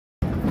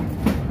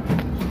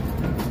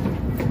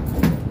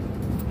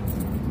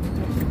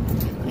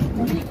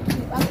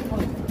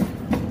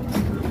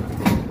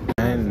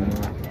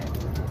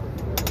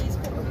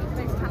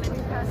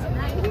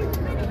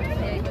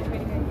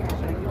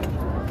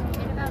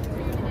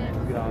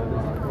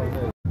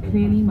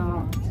clearly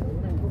marked.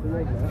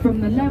 From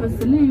the lower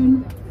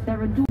saloon,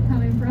 there are doors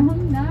coming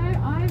from. No,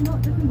 I'm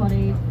not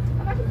disembodied.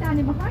 I'm actually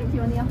standing behind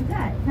you on the upper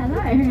deck. Hello.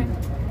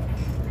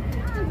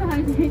 I'm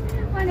behind you.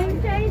 My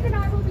name's Jade and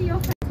I will be your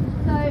friend.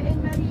 So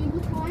in medieval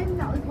times,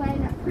 that was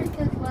when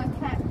prisoners were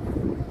kept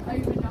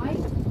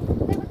overnight.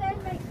 They would then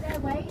make their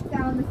way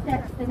down the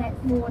steps the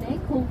next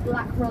morning, called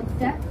Black Rod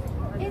Steps,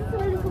 into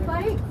a little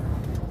boat,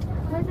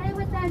 when they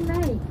would then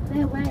make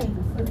their way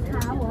to the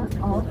Tower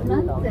of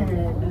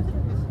London.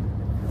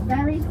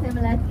 Very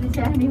similar to the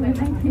journey we're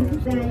making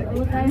today,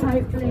 although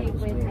hopefully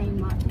with a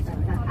much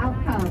better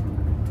outcome.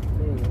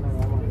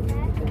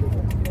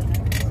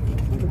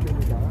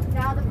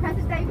 Now, the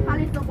present-day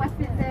Palace of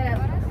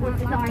Westminster was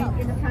designed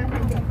in the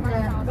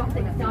perpendicular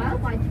Gothic style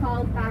by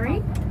Charles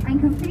Barry and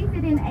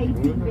completed in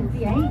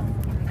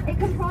 1858. It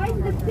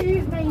comprises of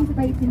two main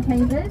debating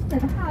chambers, so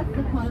the House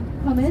of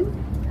Commons,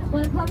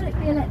 where the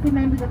publicly elected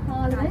members of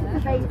Parliament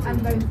debate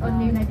and vote on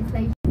new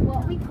legislation.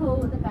 What we call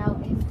the bell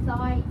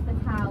inside the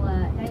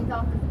tower, named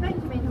after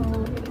Benjamin Hall,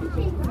 who was the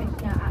Chief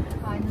Commissioner at the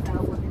time the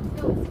bell was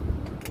installed.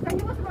 So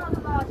he was a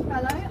rather large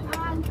fellow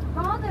and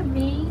rather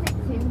mean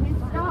to his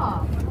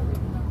staff.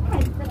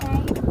 Hence the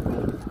name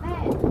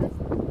Ben.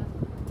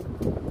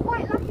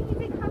 Quite lucky he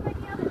didn't have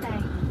any other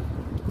names.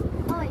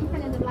 I'll let you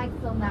fill in the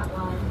blanks on that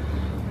one.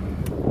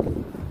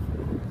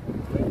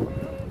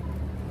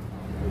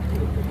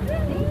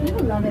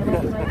 People love it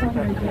when you make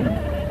comedy.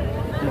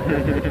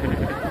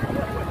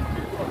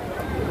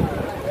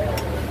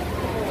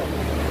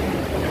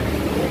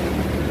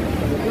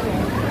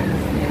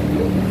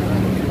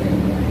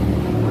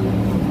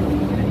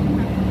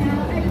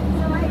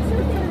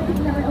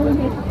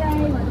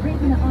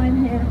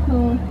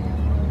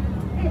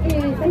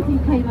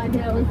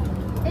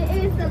 It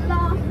is the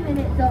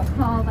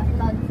lastminute.com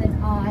London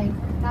Eye.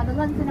 Now the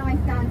London Eye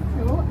stands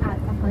tall at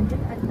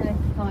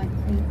 135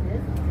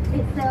 metres.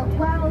 It's the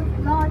world's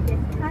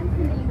largest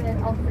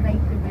cantilevered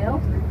observation wheel.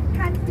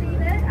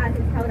 Cantilevered as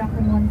it's held up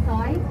on one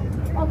side.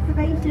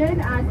 Observation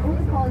as all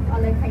the pods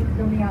are located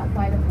on the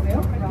outside of the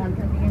wheel rather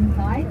than the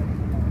inside.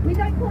 We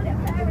don't call it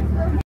Ferris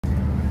wheel.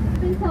 It's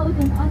been told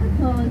on other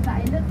tours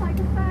that it looks like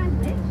a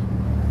sandwich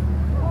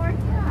or a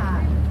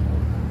cat.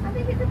 I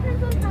think it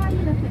depends on how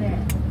you look at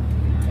it.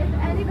 If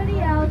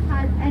anybody else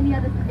has any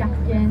other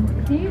suggestions,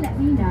 do let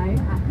me know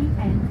at the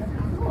end of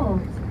the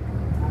tour.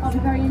 I'll be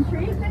very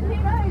intrigued, and who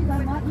knows,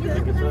 I might use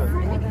it for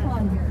my next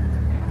one.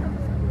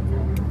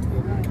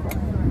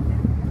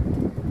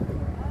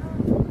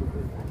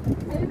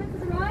 Over to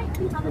the right,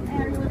 we have an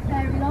area with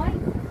fairy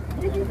lights.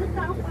 This is the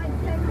Southside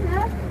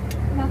Centre.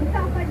 Now the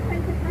Southside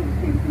Centre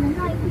constitutes in the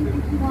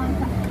 1951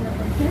 Festival of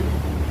Britain.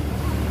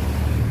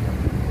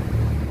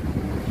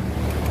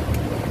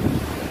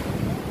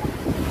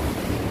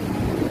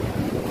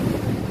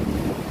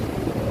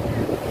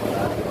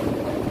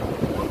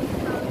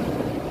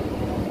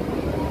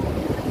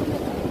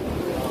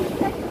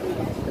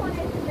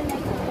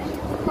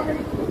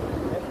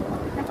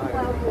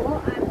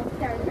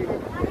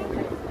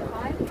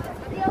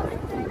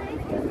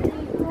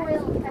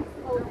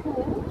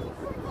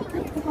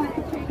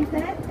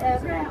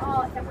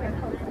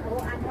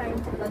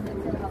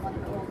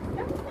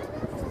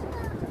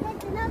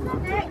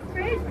 Next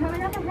bridge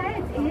coming up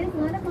ahead is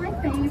one of my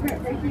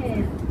favourite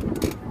bridges,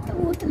 the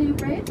Waterloo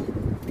Bridge,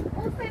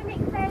 also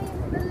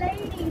nicknamed the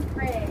Ladies'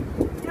 Bridge.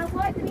 Now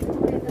why do we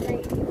call it the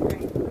Ladies'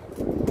 Bridge?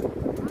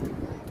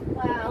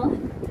 Well,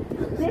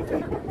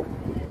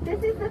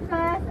 this is the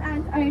first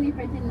and only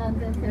bridge in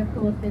London to of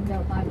course been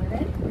built by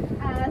women,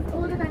 as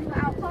all the men were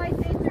out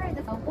fighting during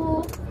the Gulf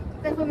War,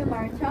 the women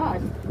were in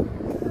charge.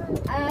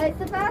 It's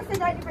the first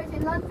and only bridge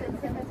in London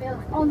to have been built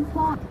on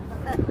time.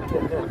 First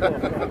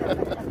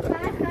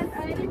and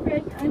only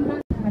bridge in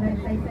London, I don't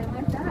say so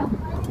myself.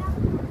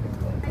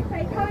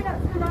 Okay, coming up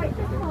to the right,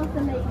 just past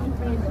the Ladies'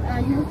 Bridge,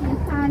 you will see a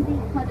sandy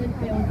coloured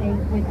building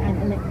with an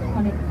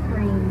electronic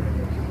screen.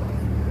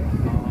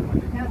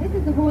 Now this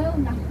is the Royal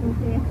National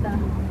Theatre.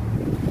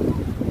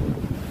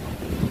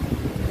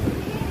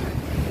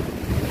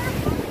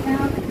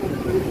 Now this is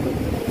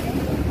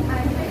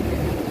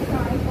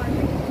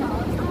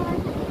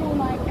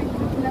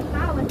the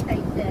power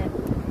station.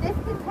 This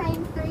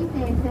contains three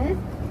theatres,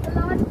 the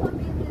largest one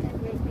being the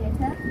Olivier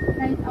Theatre,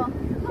 named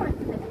after the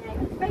Lawrence Olivier,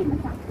 a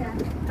famous actor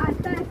and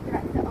first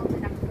director of the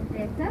National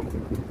Theatre.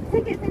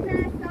 Tickets in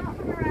there start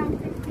from around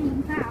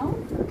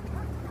 £15,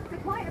 so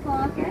quite a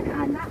bargain,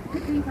 and that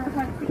could be for a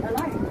front seat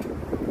alone.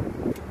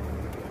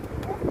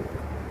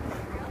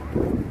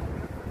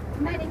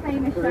 Many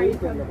famous shows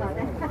from the club.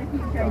 They've had a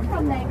few shows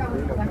from there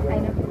going to West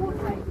End of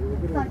also,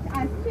 such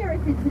as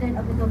Curious Incident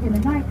of the Dog in the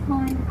Night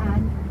Time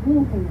and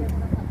Warhol.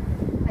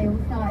 They all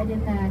started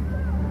in there.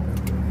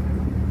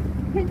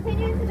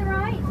 Continuing to the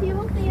right, you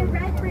will see a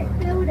red brick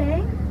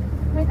building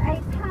with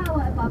a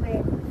tower above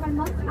it, which I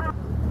must add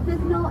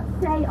does not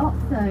say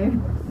OXO.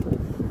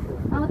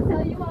 I'll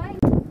tell you why.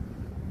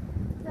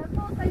 So of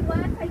course they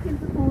were taken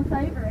to court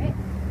over it,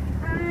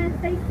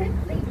 and they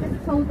simply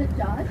just told the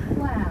judge,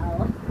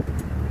 well,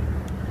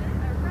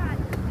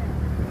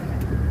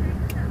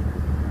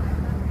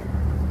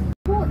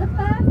 the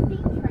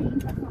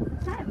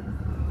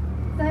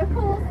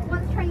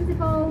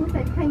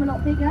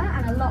bigger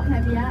and a lot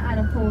heavier, and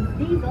of course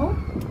diesel,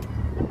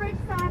 the bridge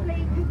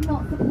sadly could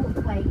not support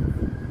the weight.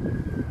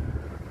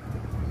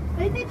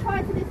 They did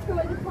try to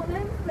destroy the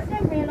columns, but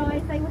then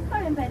realised they were so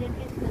embedded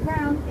into the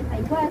ground, if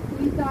they were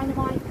to use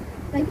dynamite,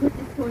 they could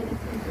destroy the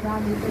two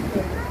surrounding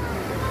bridges.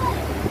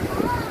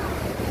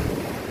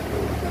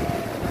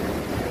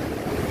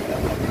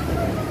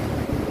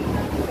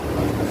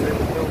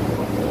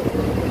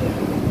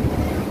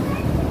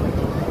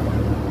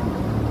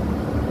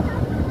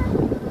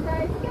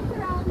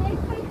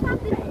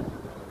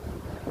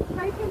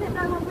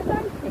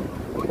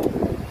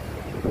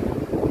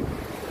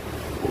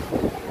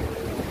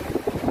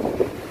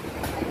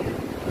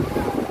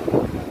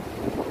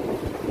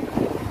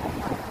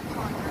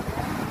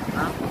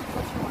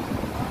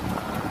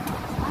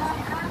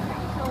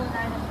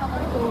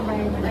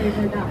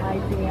 Over that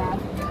idea.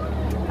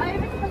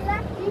 Over to the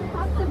left you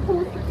have St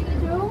Paul's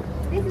Cathedral.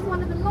 This is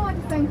one of the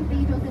largest stone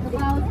cathedrals in the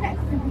world,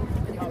 next to the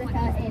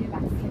Basilica in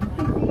Vatican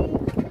City.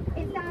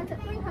 It stands at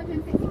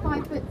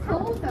 365 foot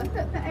tall, so a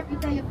foot for every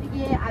day of the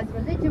year, as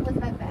religion was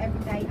meant for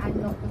every day and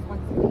not just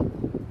once a week.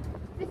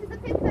 This is the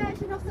fifth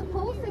version of St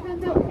Paul's, so been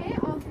built here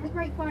after the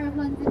Great Fire of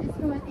London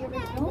destroyed the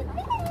original.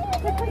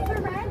 So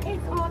Christopher Wren,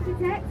 its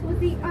architect, was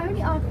the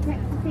only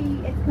architect to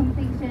see its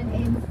completion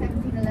in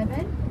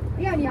 1711.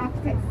 The only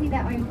architect to see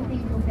their own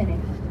cathedral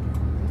finished.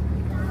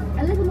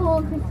 A little more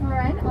on Christopher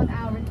Wren on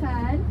our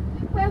return,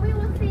 where we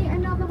will see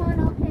another one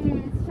of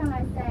his, shall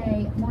I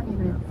say,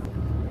 monuments.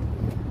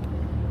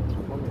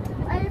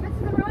 Over to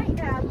the right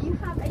now, you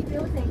have a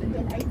building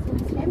with a tall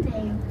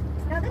chimney.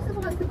 Now this was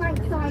once the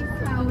Bankside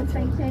Power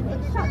Station. It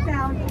shut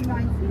down in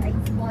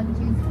 1981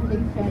 due to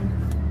pollution.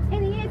 In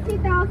the year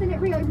 2000, it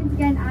reopened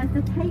again as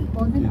the Tate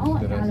Modern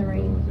Art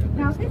Gallery.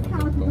 Now this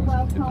houses a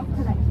world-class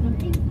collection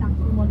of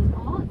international modern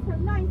art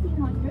from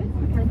 1900s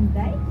to present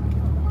day.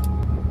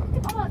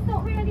 If art's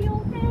not really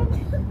your thing,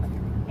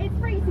 it's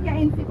free to get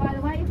into, by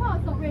the way. If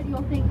art's not really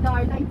your thing,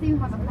 though, they do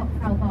have a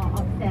cocktail bar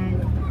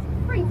upstairs.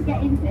 Free to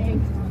get into.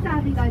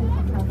 Sadly, though, the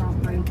cocktails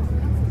aren't free.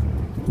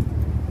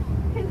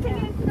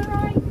 Continuing to the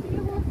right,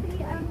 you will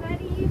see a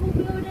medieval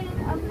building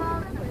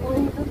among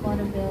all the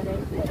modern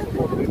buildings.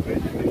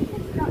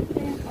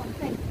 Construction of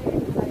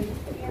Shakespeare's Close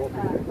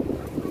Theatre.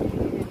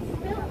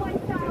 Built by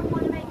Sam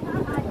Wanamaker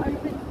and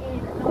opened in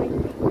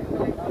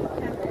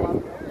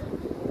 1997.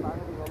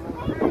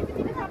 And if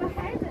you just have a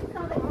head at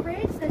Southwark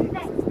Bridge, the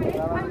next bridge,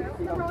 over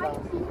to the right,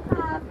 you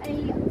have a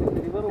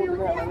building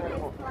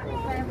with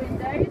square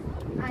windows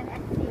and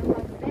ST in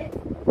front of it.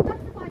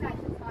 That's the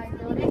Financial Times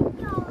building.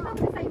 I'm not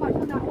going to say much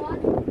on that one.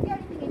 The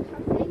only thing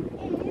interesting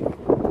is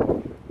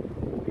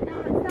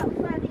that was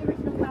where the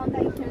original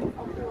foundations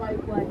of the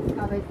globe were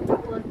discovered. So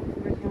that was the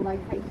original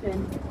location.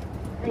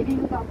 They've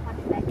even got a punch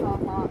in their car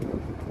park.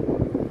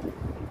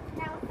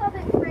 Now,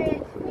 Southwark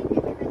Bridge, we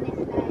give it the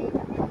nickname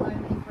the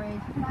Lonely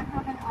Bridge. Can I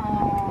have an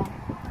R?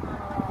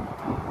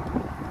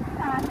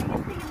 Sadly, you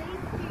see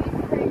these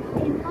huge bridge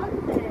in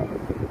London.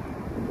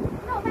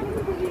 Not many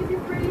people use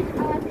this bridge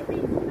as it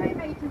leads to no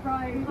major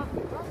roads,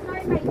 no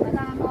major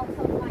landmarks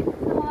on either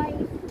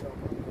side.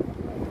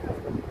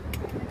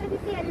 If you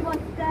see anyone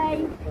today,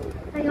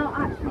 they are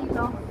actually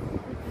lost.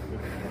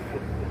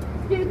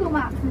 Google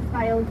Maps has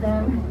failed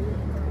them.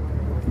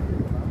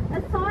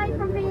 Aside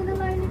from being the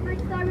Lonely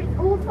Bridge though, it's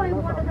also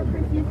one of the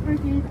prettiest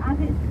bridges as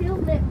it's still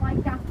lit by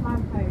gas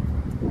lampposts.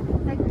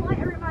 So quite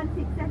a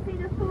romantic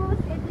setting, of course,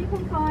 if you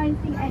can find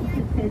the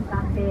entrances,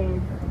 that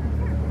is.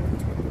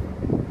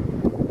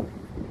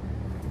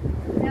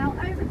 Now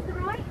over to the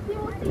right, you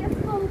will see a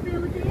small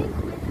building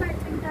with red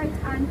windows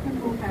and some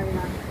more very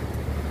lights.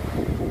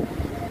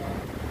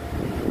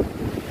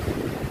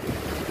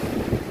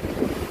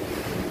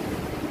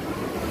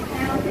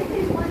 Now this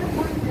is one of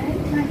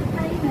London's most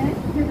famous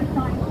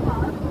riverside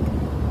pubs,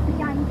 the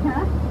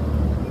Anchor.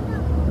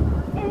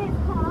 In its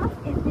past,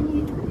 it's been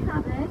used as a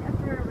tavern, a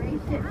brewery,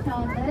 ship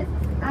chandlers,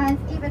 and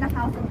even a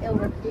house of ill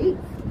repute.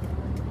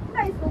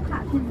 Notable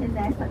captions in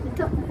there such as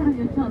Dr.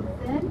 Samuel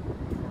Johnson,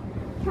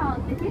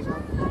 Charles Dickens,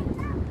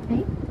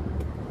 me.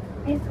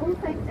 It's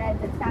also said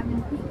that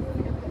Samuel Pepys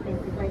could have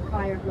witnessed the Great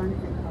Fire of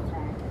London up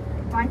there,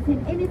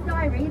 writing in his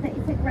diary that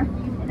he took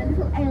refuge in a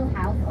little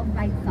alehouse on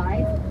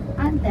Bankside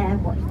and there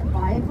watched the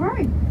fire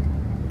grow.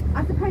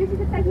 I suppose you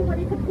could say he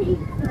wanted to peek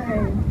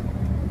through.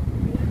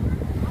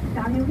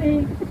 Samuel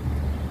Pepys.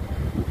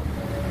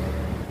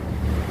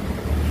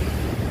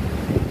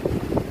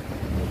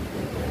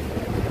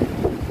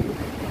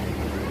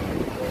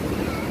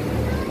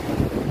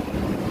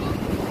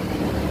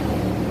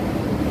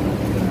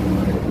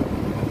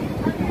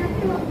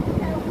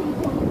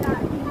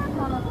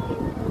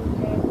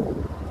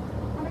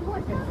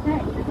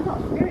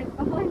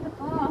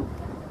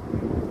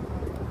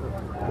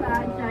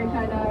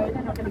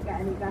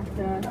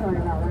 Sorry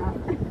about that.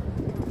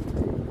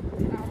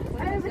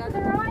 Over to the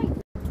right.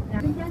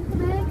 Now,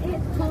 gentlemen,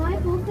 it's time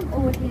for some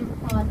audience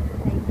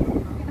participation.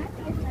 Can I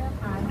see a show of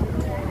hands in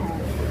their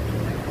head?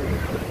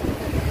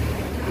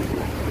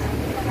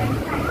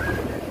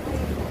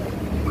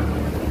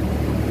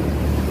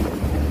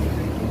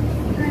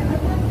 So, I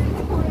want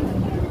to point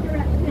in the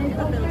direction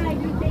of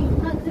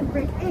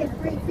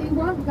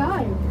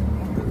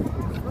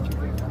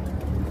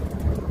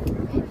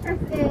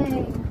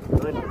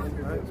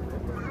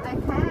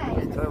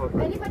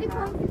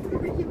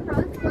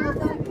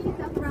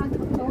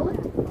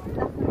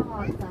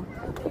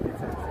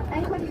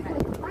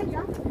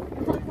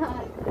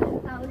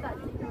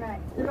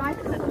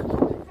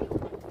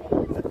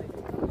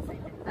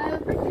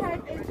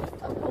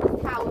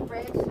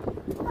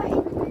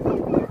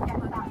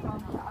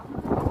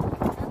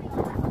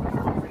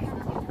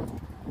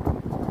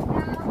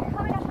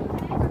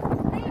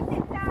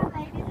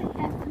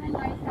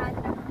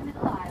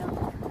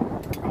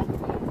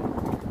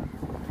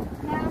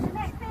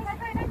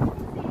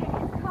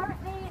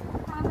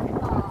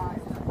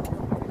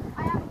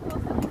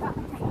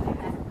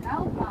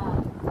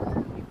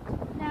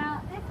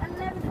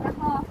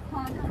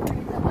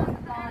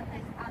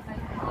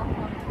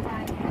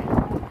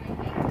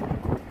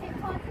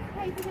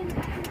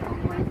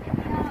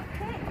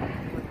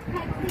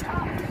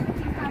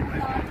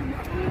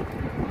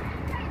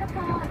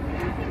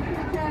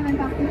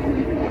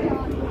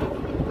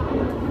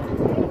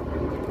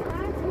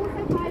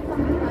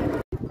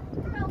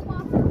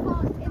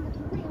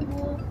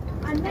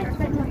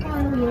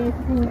years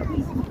for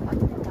keeping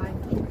occupied.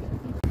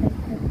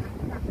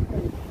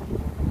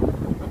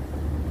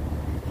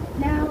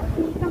 Now,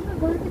 the government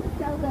wanted to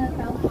sell the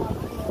Belfast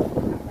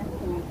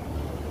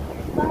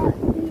but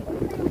the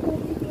Australian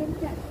Museum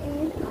stepped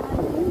in and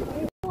moved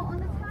it on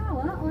the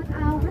tower on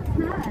our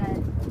return.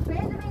 But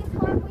in the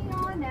meantime, we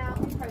are now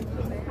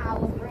approaching the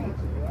Tower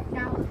Bridge.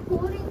 Now,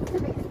 according to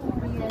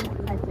Victorian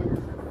legend,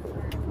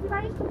 if you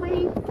manage to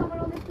wave someone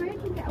on this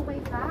bridge and get a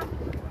wave back,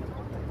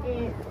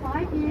 it's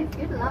 5 years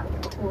good luck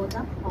for the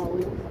whole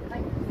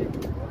thing.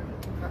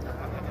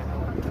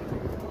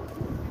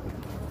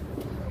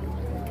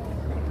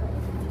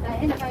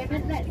 In a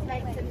moment, let's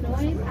make some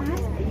noise and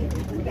see if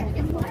we can get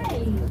some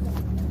waves.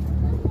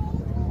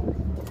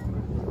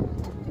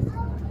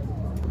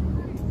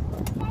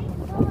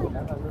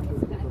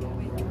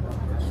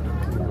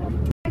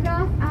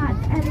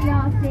 At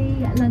LERC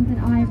London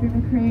Eye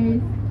River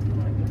Cruise,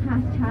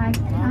 hashtag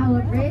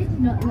Tower Bridge,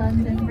 not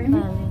London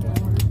River.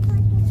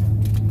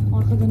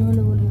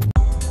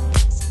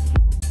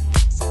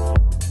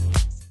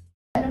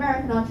 An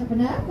American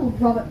entrepreneur called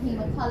Robert P.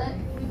 McCullough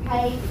who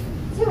paid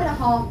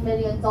 $2.5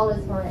 million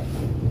for it.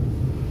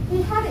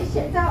 He had it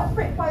shipped out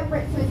brick by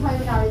brick to his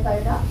home in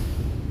Arizona.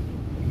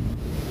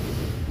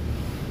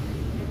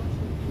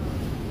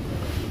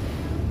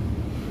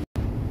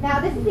 Now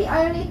this is the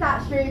only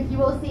thatched roof you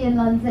will see in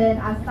London,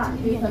 as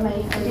thatched roofs are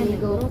made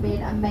illegal for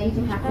being a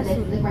major catalyst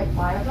in the Great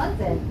Fire of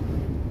London.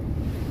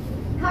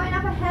 Coming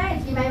up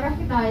ahead, you may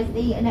recognise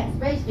the next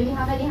bridge. Do we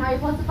have any Harry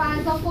Potter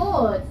fans on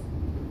board?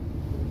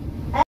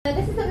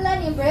 This is the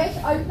Millennium Bridge,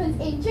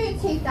 opened in June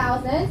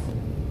 2000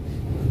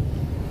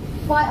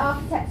 by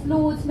architect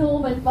Lord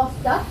Norman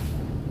Foster. On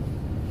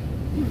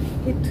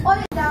in 2002,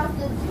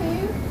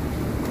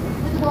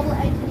 with the wobble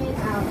engineers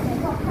out.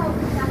 They've got help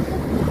with that.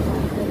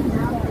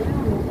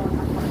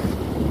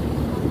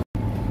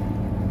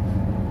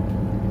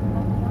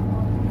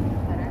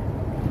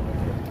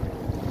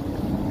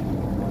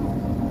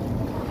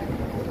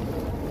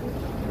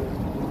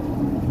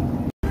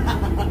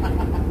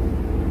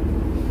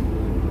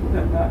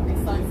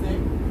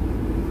 Exciting.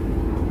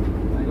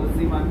 I go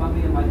see my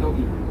mummy and my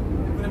doggy. If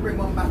you're going to bring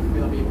one back with me,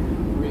 that'll be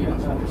really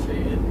much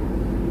appreciated.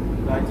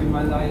 Like in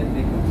my lion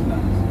neck of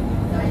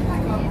I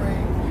can't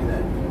bring you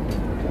then.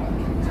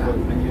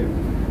 and you.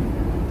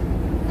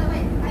 So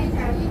wait, AJ,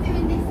 are you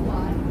doing this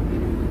one?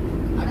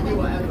 I can do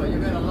whatever.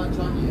 You're going on lunch,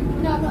 aren't you?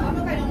 No, I'm not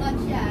going on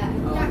lunch yet.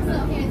 Oh, Jack's okay.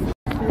 not here.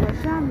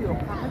 شام yok.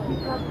 Fakat bir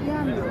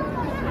katliam yok.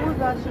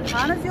 Burada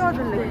hanesi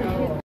orada